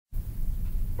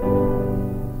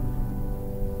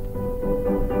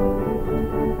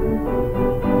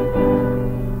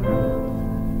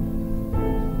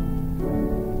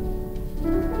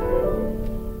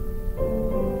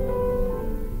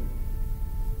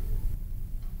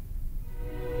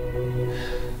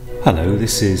Hello,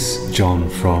 this is John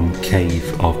from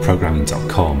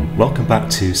caveofprogramming.com. Welcome back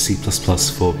to C++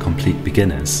 for Complete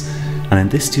Beginners. And in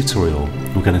this tutorial,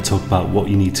 we're going to talk about what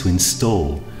you need to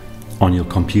install on your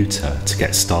computer to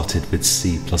get started with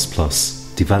C++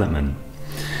 development.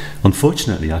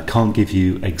 Unfortunately, I can't give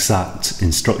you exact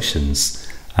instructions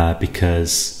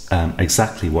because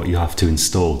exactly what you have to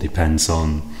install depends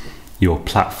on your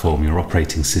platform, your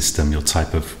operating system, your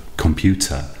type of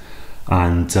computer.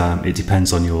 And it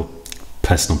depends on your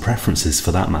personal preferences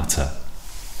for that matter,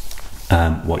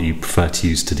 what you prefer to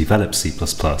use to develop C++.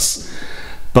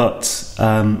 But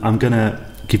I'm going to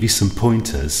give you some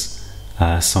pointers,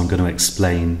 so I'm going to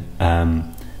explain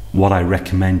what I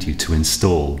recommend you to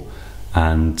install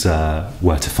and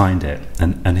where to find it.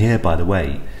 And here, by the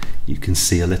way, you can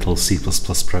see a little C++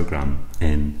 program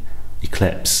in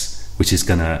Eclipse, which is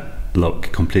going to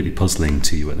look completely puzzling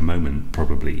to you at the moment,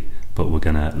 probably. But we're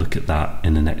going to look at that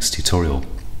in the next tutorial.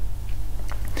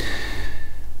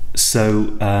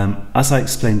 So, as I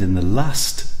explained in the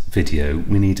last video,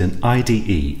 we need an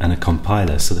IDE and a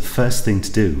compiler. So the first thing to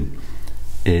do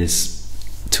is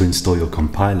to install your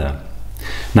compiler.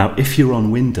 Now, if you're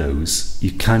on Windows,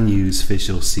 you can use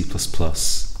Visual C++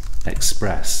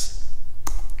 Express,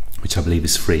 which I believe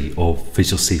is free, or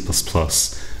Visual C++,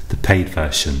 the paid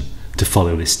version, to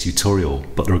follow this tutorial.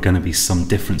 But there are going to be some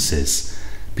differences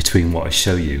between what I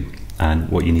show you and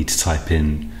what you need to type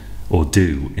in or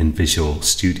do in Visual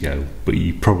Studio, but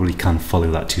you probably can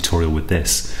follow that tutorial with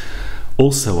this.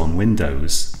 Also on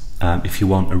Windows, if you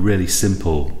want a really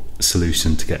simple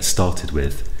solution to get started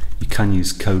with, you can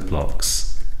use code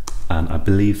blocks, and I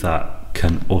believe that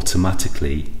can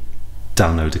automatically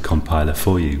download a compiler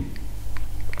for you.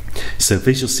 So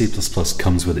Visual C++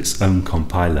 comes with its own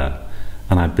compiler,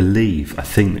 and I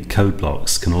think that code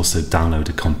blocks can also download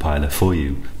a compiler for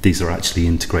you. These are actually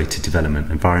integrated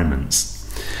development environments.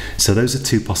 So those are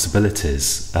two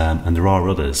possibilities, and there are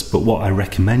others, but what I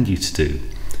recommend you to do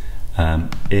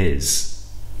is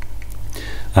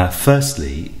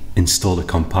firstly install a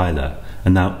compiler.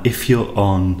 And now if you're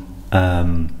on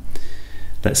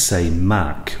let's say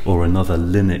Mac or another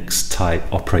Linux type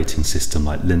operating system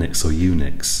like Linux or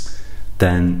Unix,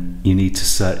 then you need to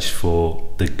search for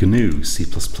the GNU C++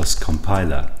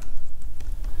 compiler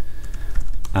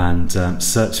and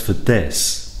search for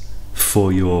this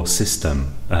for your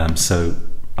system. So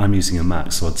I'm using a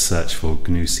Mac, so I'd search for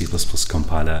GNU C++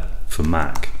 compiler for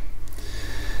Mac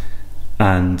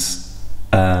and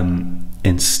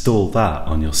install that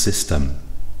on your system.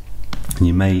 And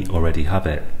you may already have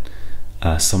it,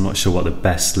 so I'm not sure what the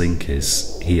best link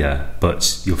is here,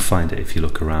 but you'll find it if you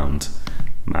look around.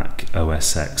 Mac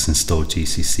OS X install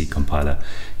GCC compiler.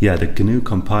 Yeah, the GNU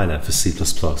compiler for C++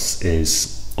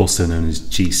 is also known as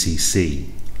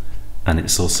GCC, and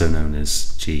it's also known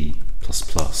as G++.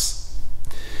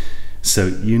 So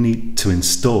you need to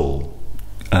install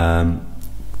G++ or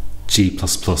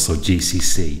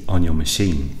GCC on your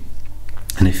machine,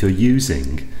 and if you're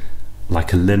using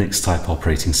like a Linux type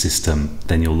operating system,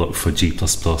 then you'll look for G++ or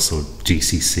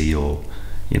GCC or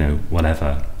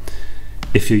whatever.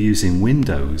 If you're using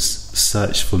Windows,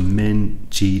 search for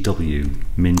min.gw,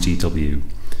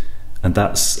 and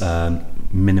that's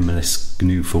minimalist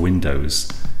GNU for Windows.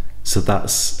 So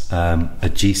that's a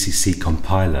GCC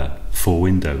compiler for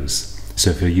Windows. So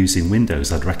if you're using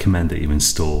Windows, I'd recommend that you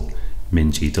install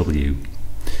min.gw.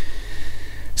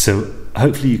 So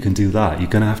hopefully you can do that. You're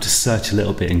going to have to search a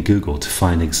little bit in Google to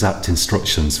find exact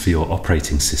instructions for your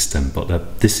operating system, but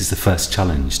this is the first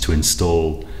challenge, to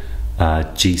install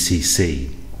GCC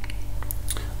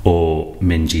or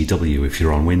min.gw if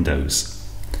you're on Windows,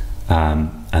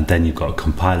 and then you've got a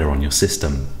compiler on your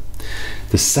system.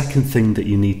 The second thing that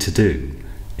you need to do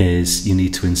is you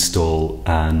need to install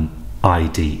an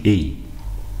IDE,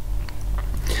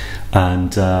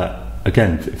 and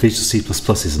again, Visual C++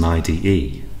 is an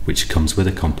IDE which comes with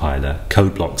a compiler.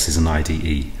 Code blocks is an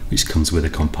IDE which comes with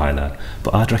a compiler,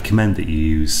 but I'd recommend that you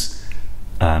use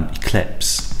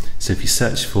Eclipse. So if you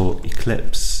search for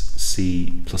Eclipse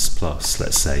C++,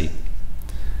 let's say,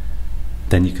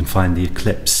 then you can find the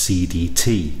Eclipse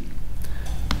CDT,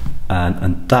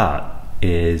 and that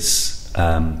is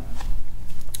a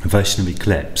version of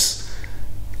Eclipse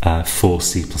for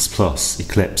C++.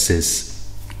 Eclipse is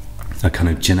a kind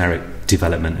of generic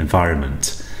development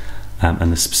environment,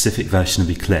 and the specific version of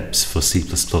Eclipse for C++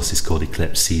 is called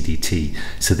Eclipse CDT.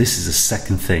 So this is the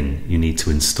second thing you need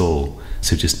to install.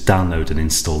 So just download and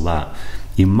install that.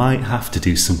 You might have to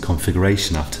do some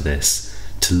configuration after this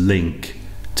to link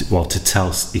to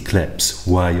tell Eclipse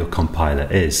where your compiler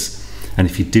is. And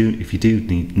if you do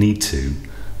need to,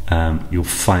 you'll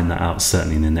find that out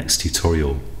certainly in the next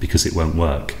tutorial, because it won't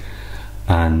work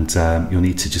and you'll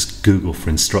need to just Google for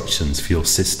instructions for your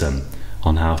system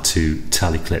on how to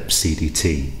tell Eclipse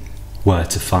CDT, where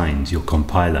to find your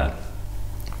compiler.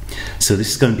 So this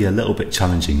is going to be a little bit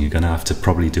challenging. You're going to have to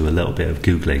probably do a little bit of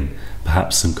Googling,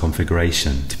 perhaps some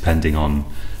configuration depending on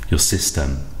your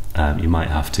system. You might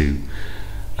have to,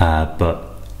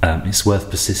 but it's worth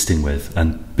persisting with.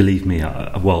 And believe me,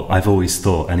 well, I've always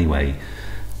thought anyway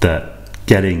that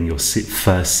getting your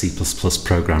first C++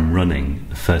 program running,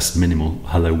 the first minimal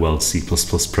Hello World C++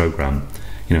 program,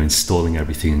 you know, installing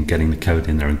everything and getting the code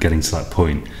in there and getting to that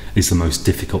point is the most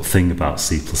difficult thing about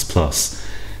C++.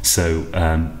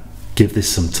 So give this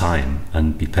some time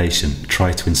and be patient.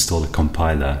 Try to install a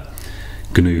compiler,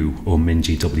 GNU or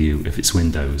MinGW if it's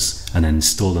Windows, and then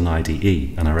install an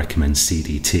IDE, and I recommend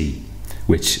CDT,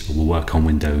 which will work on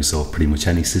Windows or pretty much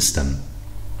any system.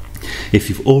 If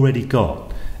you've already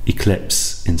got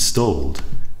Eclipse installed,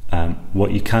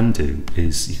 what you can do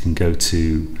is you can go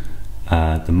to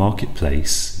the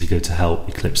marketplace. If you go to Help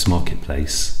Eclipse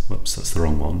Marketplace, whoops, that's the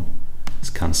wrong one, let's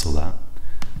cancel that.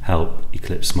 Help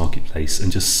Eclipse Marketplace,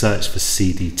 and just search for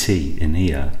CDT in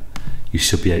here. You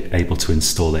should be able to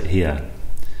install it here.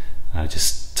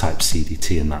 Just type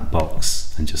CDT in that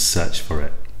box and just search for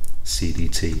it,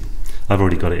 CDT. I've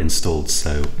already got it installed,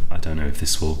 so I don't know if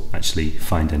this will actually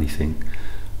find anything,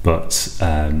 but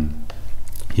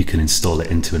you can install it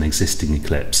into an existing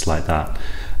Eclipse like that.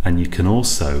 And you can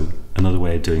also, another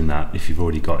way of doing that if you've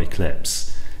already got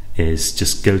Eclipse, is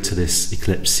just go to this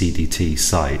Eclipse CDT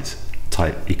site,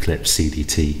 type Eclipse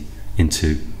CDT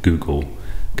into Google,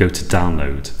 go to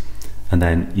download, and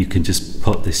then you can just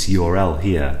put this URL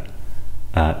here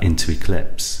into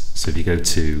Eclipse. So if you go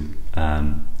to,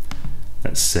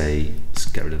 let's say, let's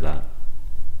get rid of that.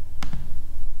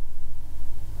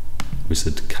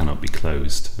 Wizard cannot be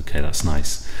closed. Okay, that's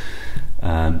nice.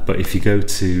 But if you go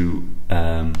to,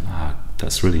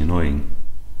 that's really annoying.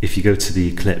 If you go to the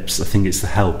Eclipse, I think it's the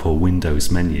Help or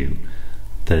Windows menu,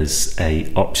 there's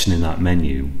a option in that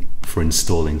menu for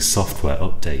installing software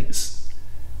updates,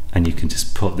 and you can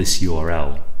just put this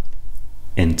URL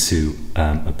into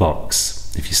a box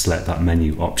if you select that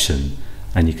menu option,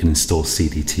 and you can install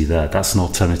CDT there. That's an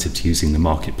alternative to using the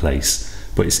marketplace,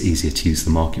 but it's easier to use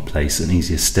the marketplace, and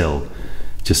easier still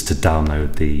just to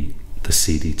download the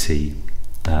CDT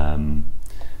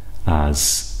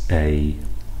as a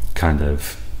kind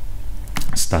of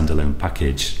standalone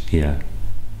package here.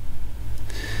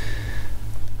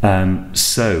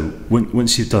 So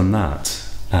once you've done that,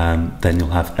 then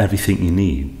you'll have everything you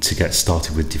need to get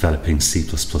started with developing C++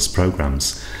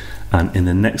 programs. And in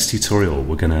the next tutorial,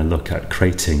 we're going to look at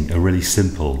creating a really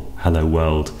simple Hello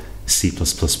World C++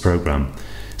 program.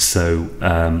 So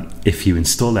if you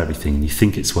install everything and you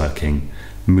think it's working,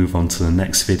 move on to the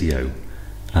next video,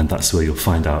 and that's where you'll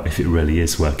find out if it really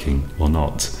is working or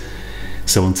not.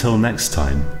 So until next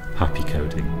time, happy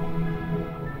coding.